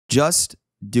Just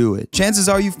do it. Chances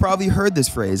are you've probably heard this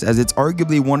phrase, as it's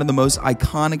arguably one of the most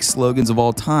iconic slogans of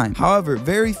all time. However,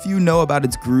 very few know about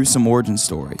its gruesome origin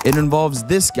story. It involves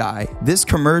this guy, this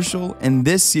commercial, and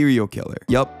this serial killer.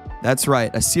 Yup. That's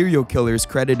right, a serial killer is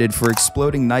credited for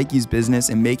exploding Nike's business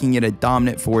and making it a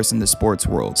dominant force in the sports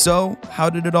world. So, how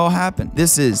did it all happen?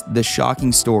 This is the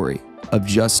shocking story of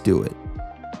Just Do It.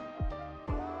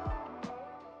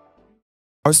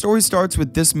 Our story starts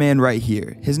with this man right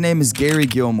here. His name is Gary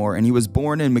Gilmore, and he was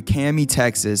born in McCamey,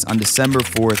 Texas on December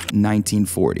 4th,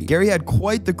 1940. Gary had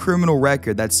quite the criminal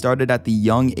record that started at the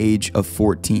young age of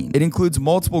 14. It includes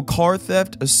multiple car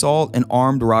theft, assault, and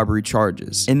armed robbery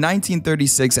charges. In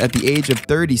 1936, at the age of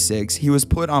 36, he was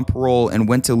put on parole and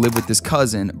went to live with his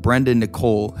cousin, Brendan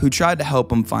Nicole, who tried to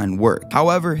help him find work.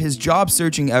 However, his job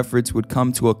searching efforts would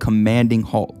come to a commanding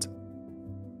halt.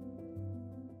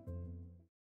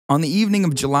 On the evening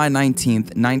of July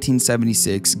 19th,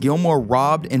 1976, Gilmore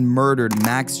robbed and murdered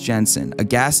Max Jensen, a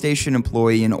gas station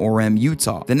employee in Orem,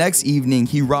 Utah. The next evening,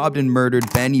 he robbed and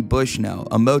murdered Benny Bushnell,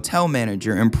 a motel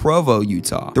manager in Provo,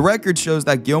 Utah. The record shows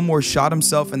that Gilmore shot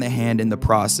himself in the hand in the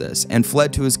process and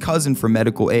fled to his cousin for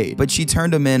medical aid, but she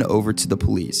turned him in over to the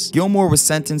police. Gilmore was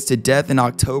sentenced to death in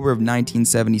October of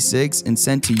 1976 and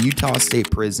sent to Utah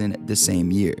State Prison the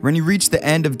same year. When he reached the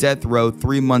end of death row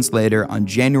 3 months later on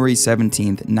January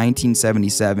 17th,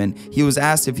 1977, he was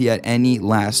asked if he had any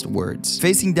last words.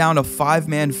 Facing down a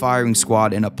 5-man firing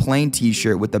squad in a plain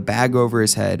t-shirt with a bag over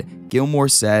his head, Gilmore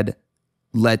said,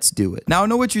 "Let's do it." Now I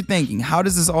know what you're thinking, how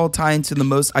does this all tie into the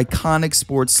most iconic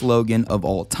sports slogan of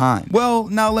all time? Well,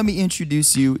 now let me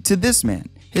introduce you to this man.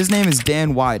 His name is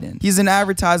Dan Wieden. He's an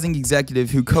advertising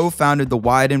executive who co-founded the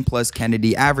Wieden plus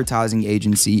Kennedy advertising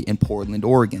agency in Portland,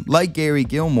 Oregon. Like Gary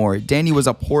Gilmore, Danny was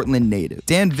a Portland native.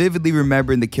 Dan vividly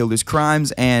remembered the killer's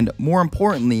crimes and, more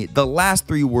importantly, the last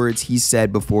 3 words he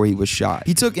said before he was shot.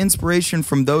 He took inspiration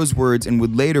from those words and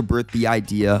would later birth the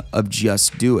idea of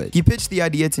Just Do It. He pitched the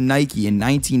idea to Nike in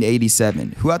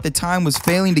 1987, who at the time was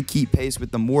failing to keep pace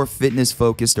with the more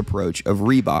fitness-focused approach of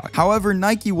Reebok. However,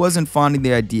 Nike wasn't fond of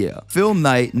the idea. Phil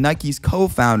Knight, Nike's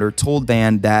co-founder, told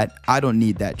Dan that, "I don't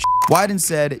need that shit." Wieden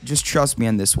said, "Just trust me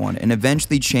on this one," and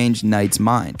eventually changed Knight's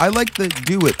mind. "I like the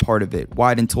do it part of it,"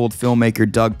 Wieden told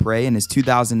filmmaker Doug Prey in his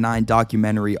 2009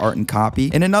 documentary Art and Copy.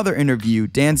 In another interview,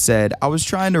 Dan said, "I was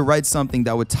trying to write something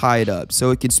that would tie it up so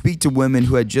it could speak to women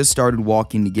who had just started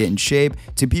walking to get in shape,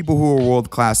 to people who were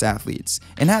world-class athletes,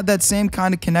 and had that same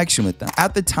kind of connection with them."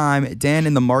 At the time, Dan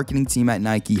and the marketing team at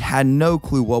Nike had no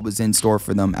clue what was in store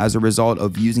for them as a result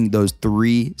of using those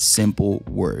 3 simple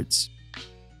words.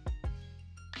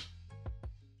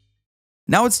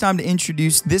 Now it's time to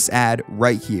introduce this ad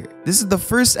right here. This is the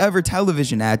first ever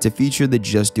television ad to feature the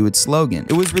Just Do It slogan.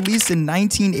 It was released in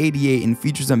 1988 and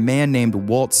features a man named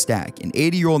Walt Stack, an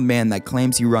 80-year-old man that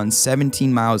claims he runs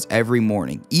 17 miles every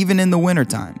morning, even in the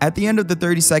wintertime. At the end of the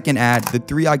 30-second ad, the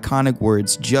 3 iconic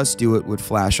words, "Just Do It," would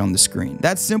flash on the screen.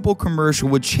 That simple commercial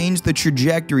would change the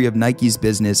trajectory of Nike's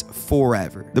business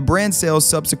forever. The brand sales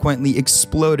subsequently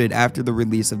exploded after the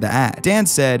release of the ad. Dan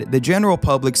said, "The general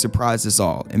public surprised us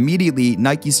all. Immediately,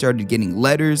 Nike started getting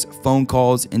letters, phone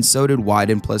calls, and so did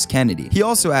Wieden plus Kennedy." He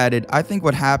also added, "I think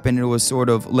what happened, it was sort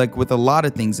of like with a lot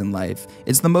of things in life.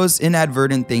 It's the most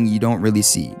inadvertent thing you don't really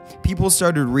see. People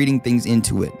started reading things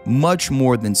into it, much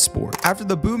more than sport." After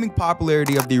the booming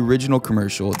popularity of the original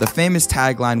commercial, the famous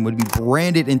tagline would be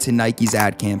branded into Nike's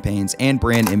ad campaigns and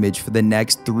brand image for the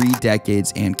next 3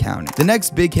 decades and counting. The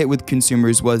next big hit with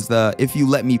consumers was the "If You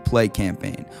Let Me Play"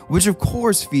 campaign, which of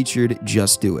course featured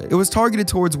Just Do It. It was targeted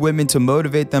towards women to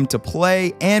motivate them to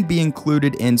play and be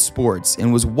included in sports,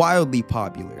 and was wildly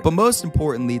popular. But most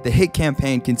importantly, the hit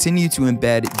campaign continued to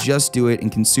embed Just Do It in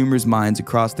consumers' minds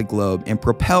across the globe and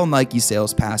propel Nike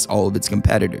sales past all of its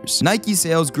competitors. Nike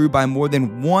sales grew by more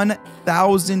than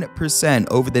 1,000%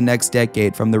 over the next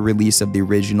decade from the release of the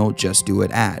original Just Do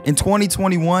It ad. In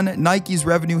 2021, Nike's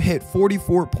revenue hit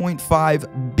 $44.5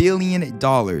 billion,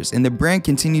 and the brand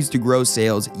continues to grow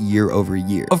sales year over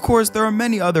year. Of course, there are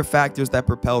many other factors that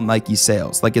propel Nike's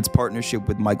sales, like its partnership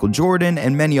with Michael Jordan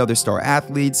and many other star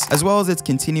athletes, as well as its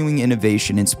continuing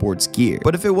innovation in sports gear.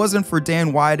 But if it wasn't for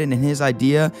Dan Wieden and his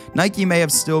idea, Nike may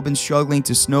have still been struggling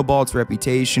to snowball its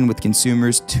reputation with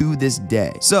consumers to this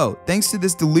day. So, thanks to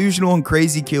this delusional and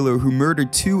crazy killer who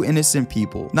murdered 2 innocent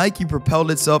people, Nike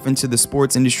propelled itself into the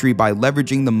sports industry by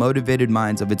leveraging the motivated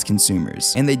minds of its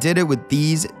consumers. And they did it with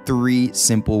these 3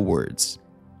 simple words: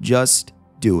 Just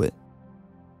do it.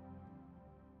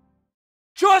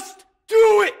 Just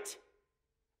do it!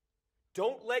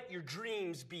 Don't let your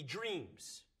dreams be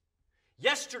dreams.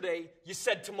 Yesterday, you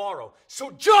said tomorrow,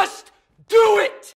 so just do it!